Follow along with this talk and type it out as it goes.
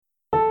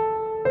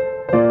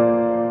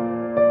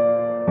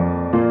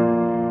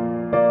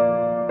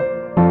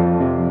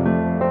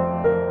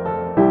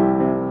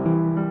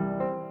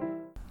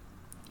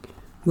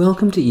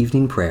Welcome to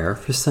evening prayer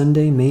for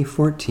Sunday, May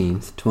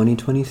 14th,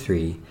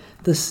 2023,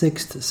 the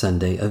sixth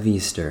Sunday of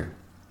Easter.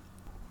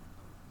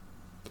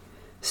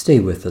 Stay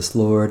with us,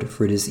 Lord,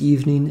 for it is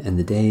evening and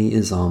the day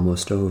is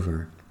almost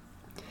over.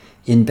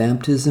 In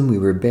baptism we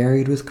were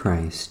buried with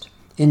Christ.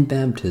 In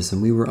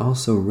baptism we were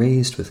also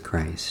raised with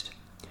Christ.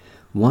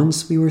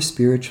 Once we were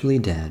spiritually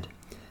dead.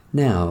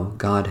 Now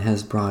God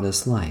has brought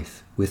us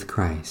life with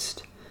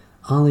Christ.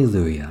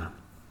 Alleluia.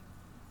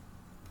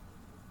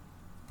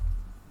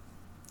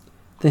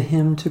 The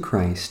hymn to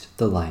Christ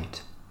the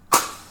Light.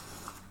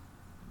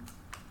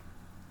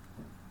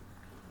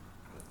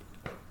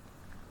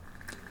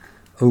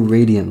 O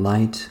radiant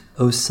light,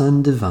 O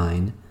Sun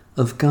divine,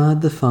 of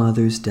God the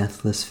Father's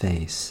deathless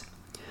face,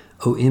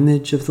 O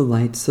image of the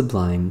light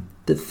sublime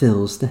that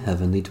fills the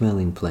heavenly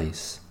dwelling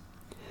place.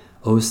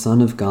 O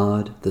Son of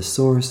God, the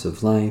source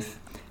of life,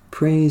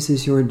 praise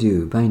is your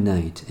due by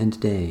night and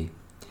day.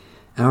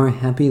 Our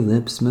happy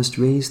lips must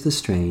raise the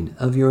strain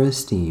of your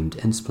esteemed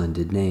and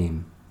splendid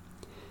name.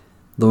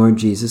 Lord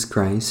Jesus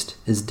Christ,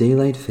 as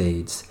daylight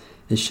fades,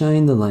 as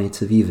shine the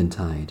lights of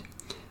eventide,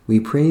 we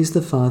praise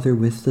the Father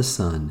with the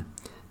Son,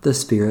 the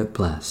Spirit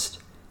blessed,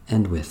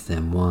 and with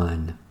them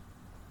one.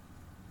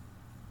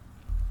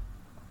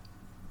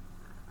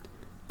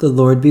 The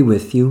Lord be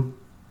with you.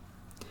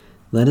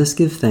 Let us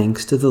give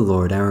thanks to the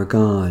Lord our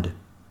God.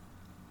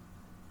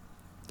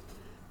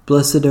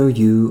 Blessed are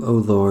you, O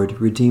Lord,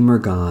 Redeemer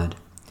God.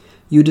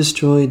 You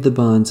destroyed the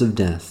bonds of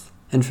death,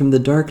 and from the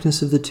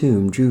darkness of the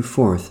tomb drew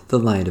forth the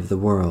light of the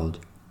world.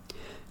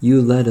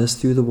 You led us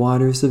through the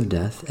waters of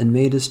death and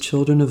made us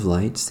children of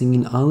light,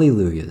 singing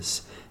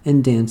Alleluias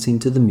and dancing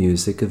to the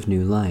music of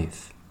new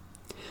life.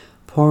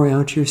 Pour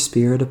out your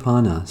Spirit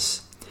upon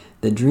us,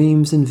 that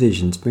dreams and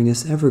visions bring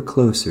us ever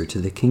closer to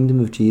the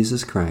kingdom of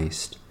Jesus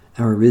Christ,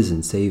 our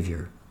risen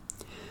Savior.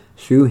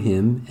 Through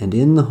him and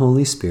in the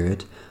Holy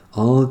Spirit,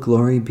 all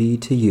glory be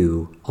to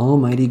you,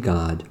 Almighty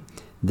God,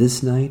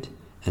 this night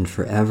and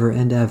forever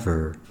and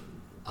ever.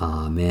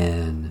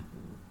 Amen.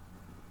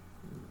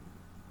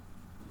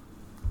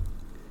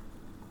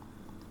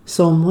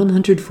 Psalm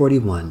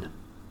 141.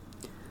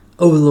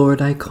 O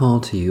Lord, I call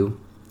to you.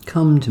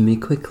 Come to me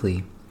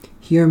quickly.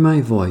 Hear my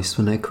voice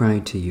when I cry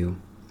to you.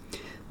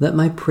 Let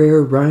my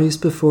prayer rise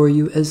before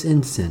you as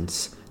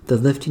incense, the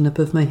lifting up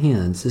of my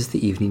hands as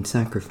the evening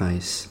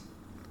sacrifice.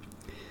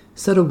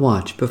 Set a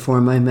watch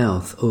before my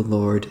mouth, O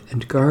Lord,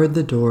 and guard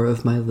the door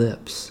of my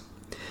lips.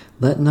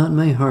 Let not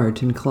my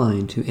heart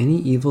incline to any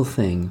evil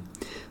thing.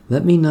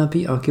 Let me not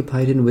be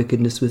occupied in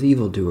wickedness with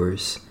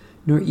evildoers,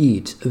 nor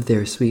eat of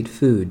their sweet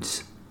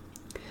foods.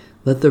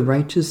 Let the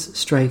righteous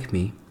strike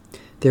me.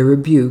 Their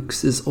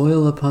rebukes, as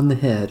oil upon the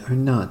head, are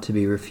not to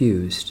be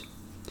refused.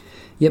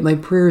 Yet my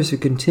prayers are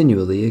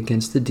continually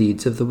against the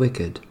deeds of the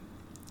wicked.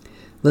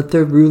 Let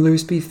their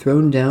rulers be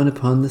thrown down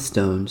upon the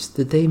stones,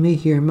 that they may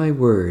hear my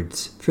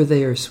words, for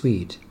they are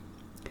sweet.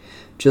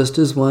 Just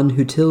as one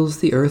who tills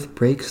the earth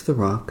breaks the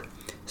rock,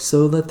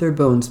 so let their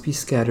bones be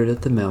scattered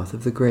at the mouth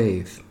of the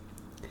grave.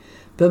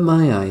 But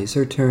my eyes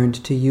are turned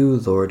to you,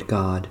 Lord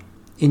God.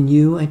 In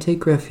you I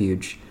take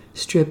refuge.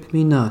 Strip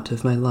me not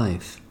of my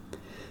life.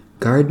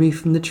 Guard me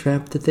from the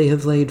trap that they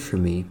have laid for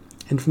me,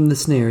 and from the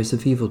snares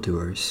of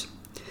evildoers.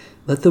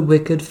 Let the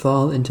wicked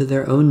fall into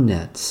their own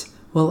nets,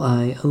 while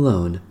I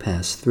alone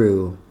pass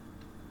through.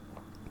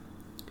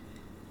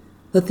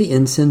 Let the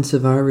incense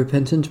of our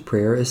repentant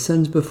prayer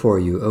ascend before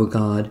you, O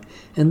God,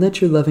 and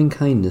let your loving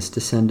kindness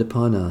descend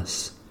upon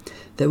us,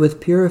 that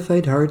with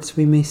purified hearts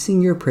we may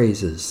sing your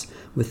praises,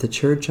 with the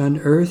church on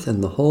earth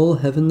and the whole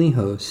heavenly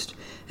host,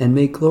 and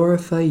may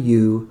glorify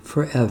you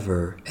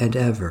forever and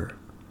ever.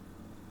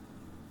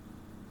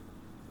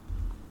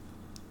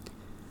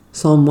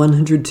 Psalm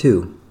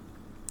 102.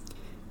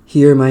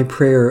 Hear my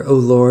prayer, O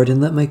Lord,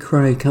 and let my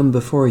cry come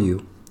before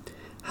you.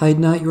 Hide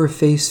not your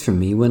face from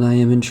me when I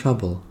am in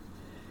trouble.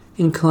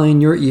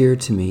 Incline your ear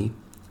to me.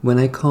 When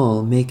I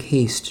call, make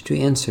haste to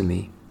answer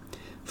me.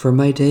 For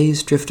my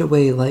days drift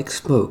away like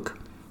smoke,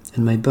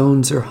 and my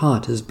bones are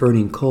hot as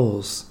burning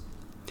coals.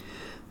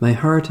 My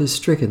heart is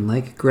stricken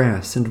like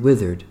grass and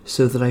withered,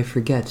 so that I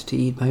forget to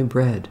eat my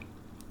bread.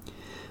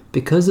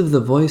 Because of the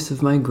voice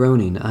of my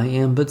groaning, I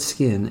am but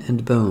skin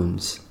and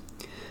bones.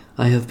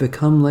 I have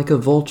become like a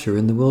vulture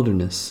in the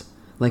wilderness,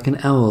 like an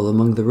owl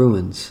among the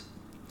ruins.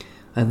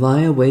 I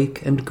lie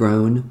awake and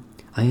groan.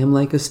 I am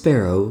like a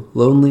sparrow,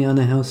 lonely on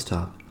a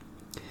housetop.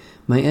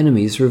 My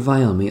enemies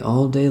revile me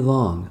all day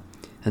long,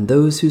 and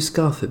those who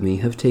scoff at me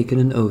have taken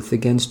an oath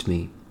against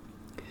me.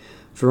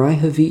 For I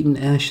have eaten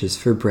ashes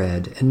for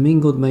bread, and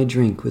mingled my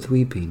drink with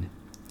weeping.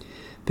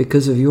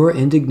 Because of your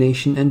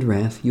indignation and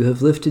wrath you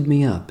have lifted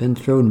me up and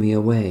thrown me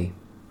away.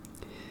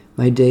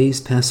 My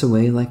days pass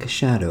away like a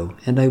shadow,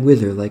 and I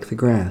wither like the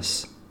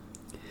grass.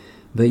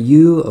 But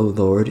you, O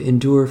Lord,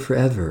 endure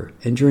forever,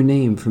 and your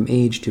name from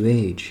age to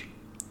age.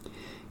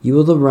 You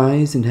will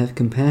arise and have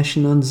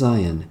compassion on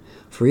Zion,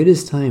 for it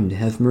is time to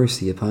have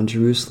mercy upon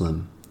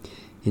Jerusalem.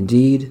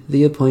 Indeed,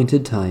 the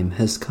appointed time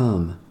has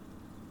come.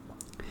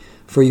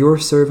 For your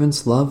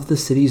servants love the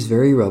city's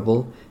very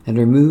rubble, and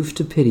are moved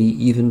to pity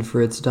even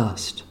for its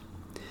dust.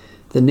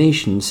 The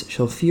nations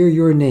shall fear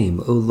your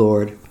name, O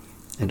Lord,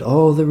 and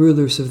all the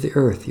rulers of the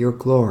earth your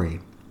glory.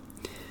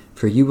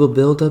 For you will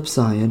build up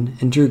Zion,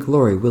 and your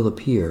glory will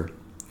appear.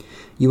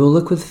 You will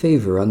look with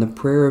favor on the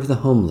prayer of the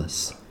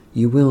homeless.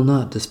 You will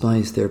not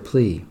despise their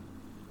plea.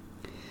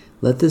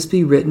 Let this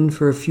be written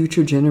for a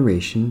future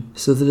generation,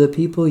 so that a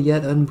people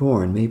yet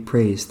unborn may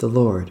praise the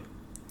Lord.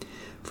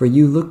 For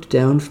you looked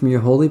down from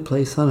your holy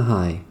place on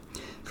high.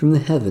 From the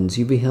heavens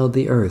you beheld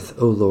the earth,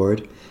 O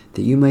Lord,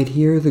 that you might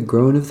hear the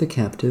groan of the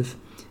captive,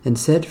 and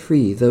set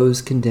free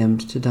those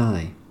condemned to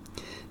die,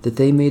 that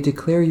they may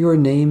declare your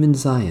name in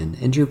Zion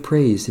and your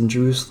praise in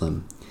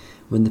Jerusalem,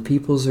 when the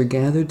peoples are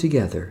gathered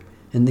together,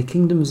 and the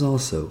kingdoms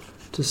also,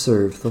 to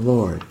serve the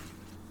Lord.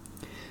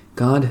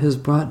 God has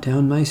brought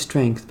down my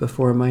strength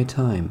before my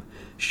time,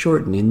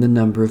 shortening the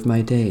number of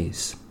my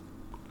days.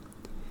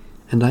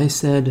 And I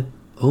said,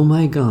 O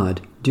my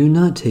God, do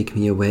not take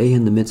me away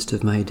in the midst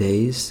of my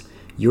days.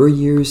 Your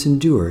years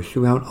endure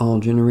throughout all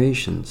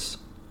generations.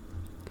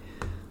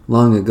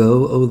 Long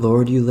ago, O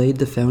Lord, you laid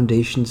the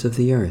foundations of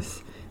the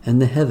earth,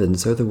 and the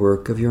heavens are the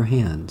work of your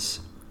hands.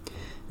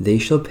 They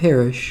shall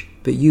perish,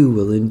 but you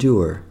will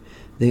endure.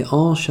 They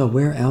all shall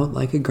wear out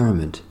like a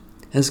garment.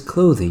 As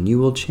clothing you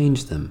will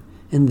change them,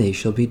 and they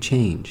shall be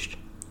changed.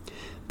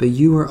 But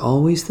you are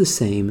always the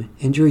same,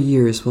 and your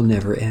years will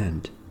never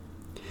end.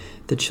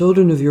 The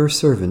children of your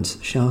servants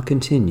shall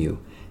continue,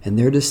 and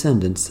their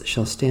descendants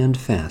shall stand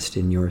fast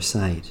in your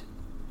sight.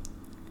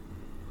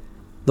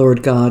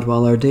 Lord God,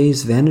 while our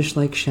days vanish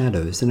like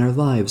shadows and our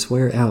lives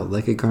wear out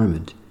like a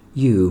garment,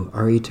 you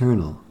are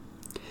eternal.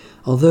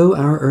 Although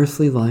our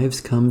earthly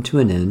lives come to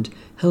an end,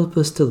 help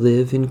us to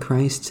live in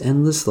Christ's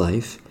endless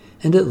life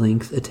and at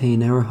length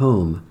attain our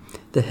home,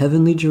 the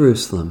heavenly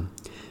Jerusalem,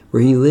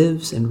 where he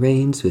lives and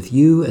reigns with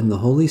you and the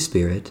Holy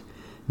Spirit,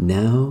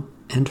 now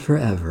and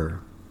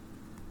forever.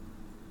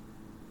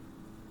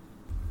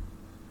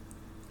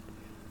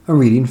 A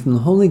reading from the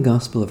Holy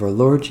Gospel of our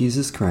Lord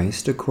Jesus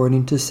Christ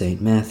according to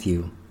St.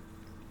 Matthew.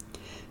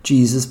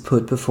 Jesus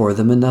put before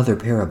them another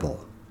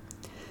parable.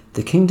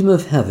 The kingdom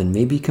of heaven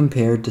may be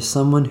compared to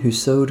someone who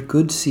sowed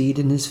good seed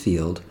in his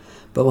field,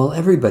 but while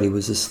everybody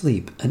was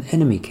asleep, an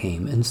enemy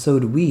came and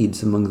sowed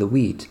weeds among the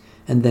wheat,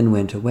 and then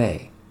went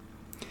away.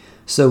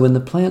 So when the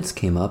plants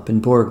came up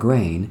and bore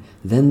grain,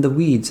 then the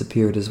weeds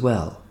appeared as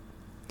well.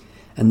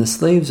 And the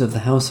slaves of the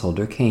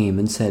householder came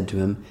and said to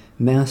him,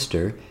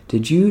 Master,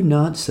 did you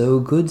not sow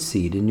good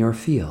seed in your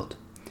field?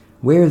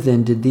 Where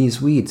then did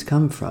these weeds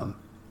come from?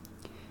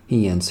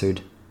 He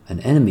answered, An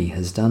enemy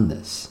has done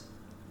this.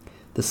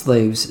 The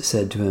slaves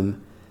said to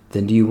him,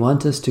 Then do you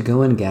want us to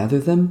go and gather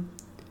them?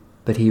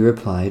 But he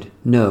replied,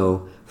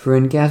 No, for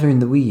in gathering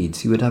the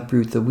weeds you would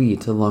uproot the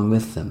wheat along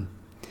with them.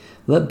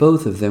 Let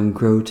both of them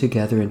grow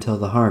together until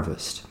the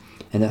harvest.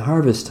 And at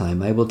harvest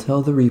time I will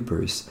tell the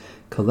reapers,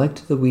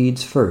 Collect the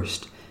weeds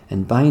first,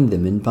 and bind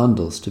them in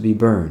bundles to be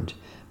burned,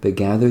 but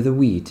gather the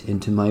wheat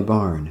into my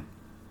barn.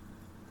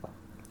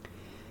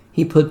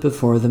 He put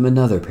before them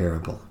another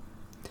parable.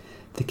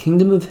 The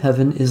kingdom of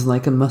heaven is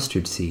like a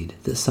mustard seed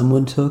that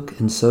someone took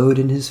and sowed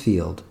in his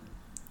field.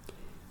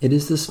 It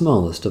is the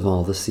smallest of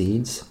all the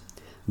seeds,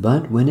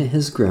 but when it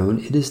has grown,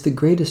 it is the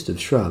greatest of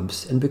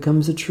shrubs and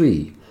becomes a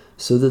tree,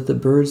 so that the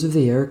birds of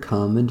the air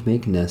come and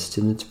make nests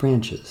in its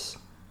branches.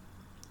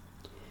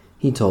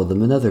 He told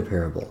them another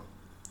parable.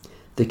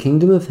 The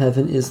kingdom of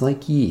heaven is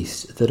like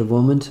yeast that a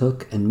woman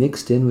took and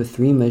mixed in with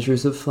 3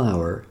 measures of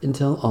flour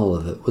until all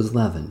of it was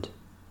leavened.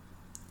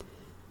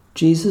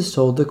 Jesus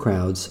told the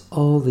crowds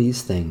all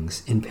these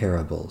things in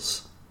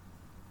parables.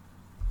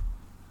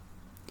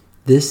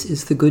 This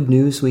is the good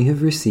news we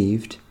have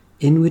received,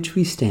 in which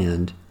we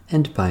stand,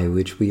 and by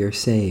which we are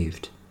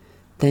saved.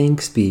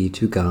 Thanks be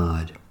to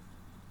God.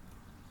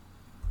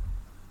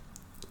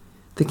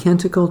 The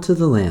Canticle to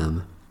the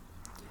Lamb.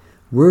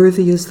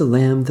 Worthy is the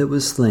Lamb that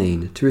was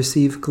slain to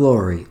receive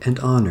glory and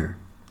honor.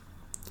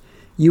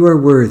 You are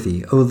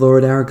worthy, O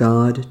Lord our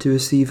God, to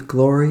receive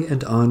glory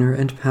and honor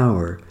and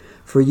power,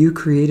 for you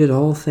created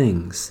all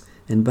things,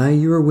 and by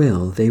your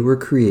will they were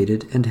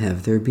created and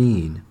have their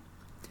being.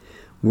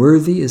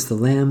 Worthy is the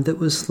Lamb that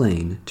was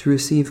slain to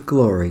receive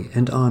glory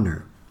and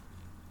honor.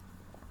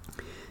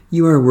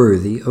 You are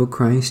worthy, O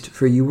Christ,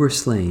 for you were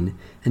slain,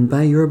 and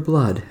by your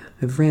blood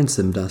have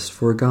ransomed us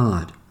for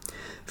God,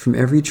 from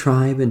every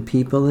tribe and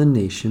people and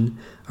nation,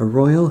 a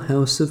royal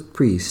house of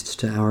priests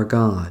to our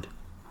God.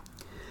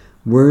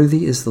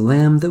 Worthy is the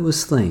Lamb that was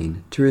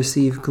slain to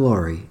receive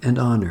glory and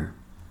honor.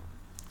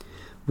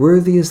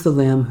 Worthy is the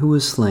Lamb who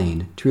was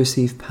slain to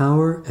receive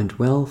power and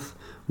wealth,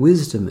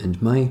 wisdom and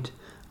might,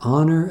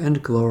 honor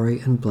and glory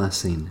and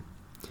blessing.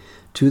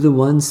 To the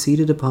one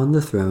seated upon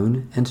the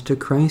throne, and to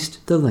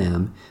Christ the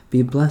Lamb,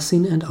 be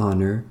blessing and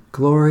honor,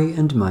 glory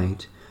and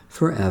might,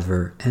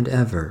 forever and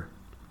ever.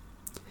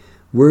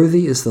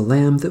 Worthy is the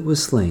Lamb that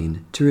was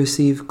slain to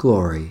receive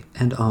glory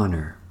and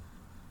honor.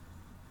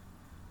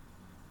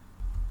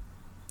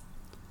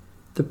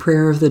 The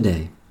Prayer of the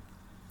Day.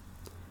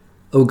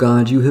 O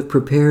God, you have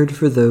prepared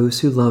for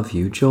those who love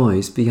you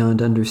joys beyond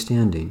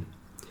understanding.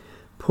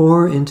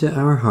 pour into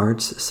our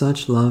hearts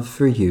such love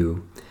for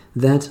you,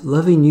 that,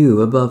 loving you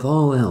above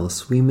all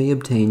else, we may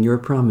obtain your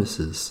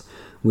promises,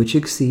 which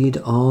exceed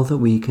all that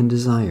we can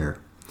desire.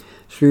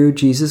 Through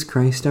Jesus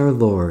Christ our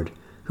Lord,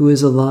 who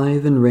is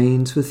alive and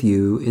reigns with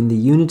you in the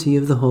unity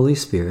of the Holy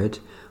Spirit,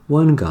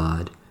 one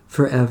God,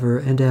 forever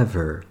and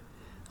ever.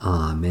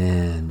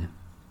 Amen.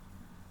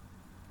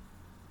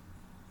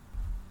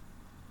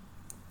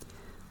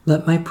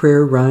 Let my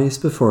prayer rise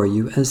before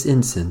you as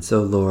incense,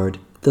 O Lord.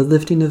 The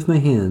lifting of my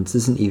hands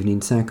is an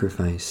evening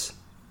sacrifice.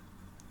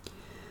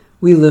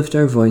 We lift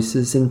our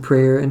voices in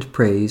prayer and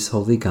praise,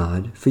 Holy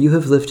God, for you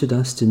have lifted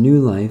us to new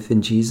life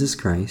in Jesus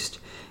Christ,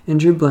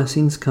 and your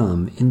blessings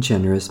come in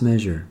generous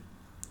measure.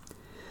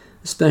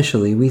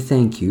 Especially we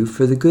thank you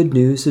for the good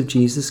news of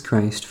Jesus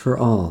Christ for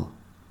all,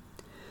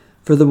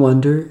 for the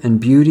wonder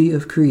and beauty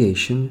of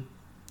creation,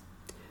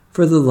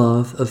 for the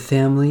love of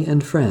family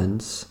and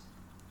friends,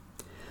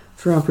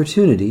 for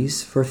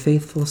opportunities for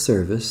faithful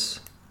service,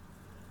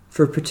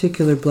 for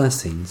particular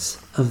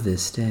blessings of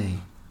this day.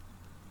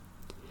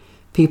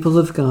 People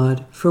of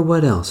God, for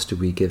what else do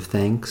we give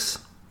thanks?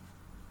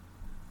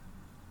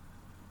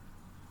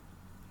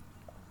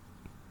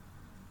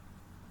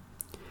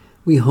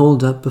 We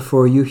hold up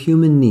before you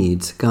human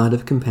needs, God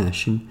of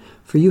compassion,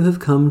 for you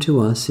have come to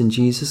us in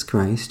Jesus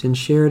Christ and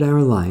shared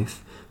our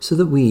life so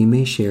that we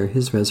may share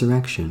his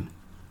resurrection.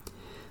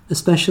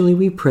 Especially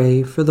we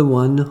pray for the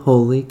one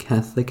holy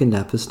Catholic and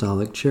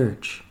Apostolic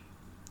Church,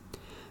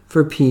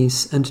 for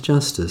peace and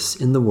justice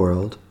in the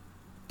world,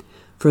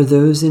 for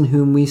those in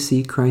whom we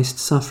see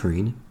Christ's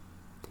suffering,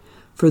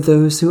 for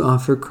those who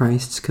offer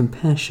Christ's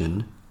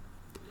compassion,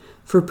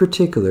 for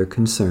particular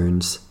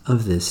concerns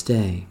of this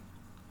day.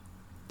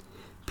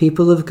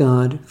 People of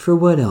God, for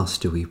what else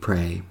do we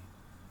pray?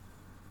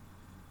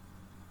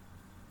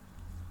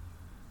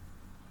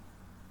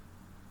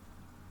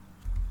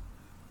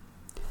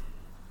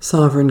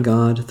 Sovereign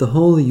God, the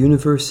whole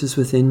universe is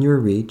within your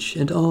reach,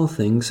 and all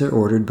things are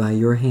ordered by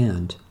your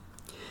hand.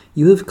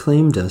 You have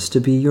claimed us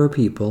to be your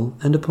people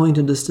and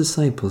appointed us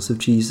disciples of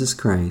Jesus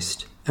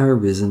Christ, our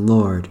risen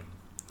Lord.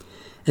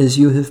 As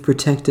you have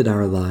protected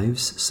our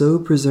lives, so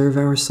preserve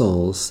our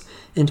souls,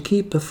 and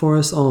keep before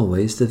us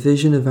always the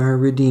vision of our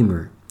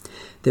Redeemer,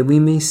 that we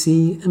may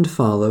see and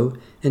follow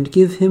and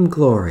give him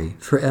glory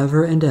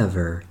forever and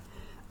ever.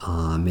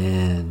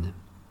 Amen.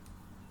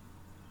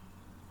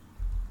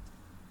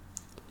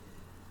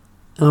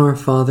 Our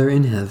Father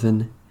in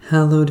heaven,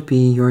 hallowed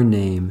be your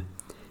name.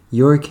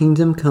 Your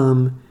kingdom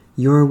come,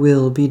 your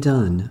will be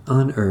done,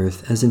 on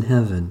earth as in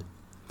heaven.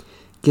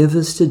 Give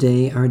us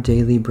today our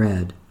daily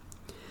bread.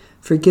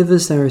 Forgive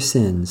us our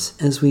sins,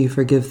 as we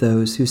forgive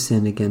those who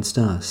sin against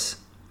us.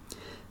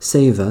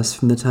 Save us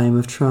from the time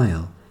of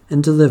trial,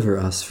 and deliver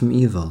us from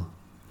evil.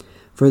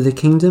 For the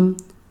kingdom,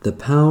 the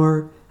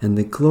power, and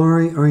the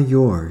glory are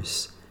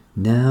yours,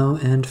 now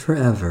and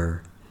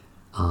forever.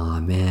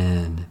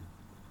 Amen.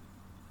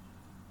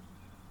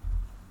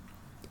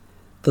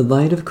 The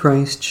light of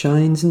Christ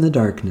shines in the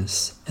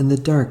darkness, and the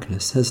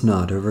darkness has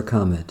not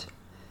overcome it.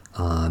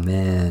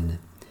 Amen.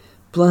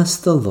 Bless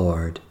the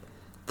Lord.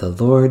 The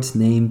Lord's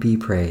name be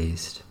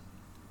praised.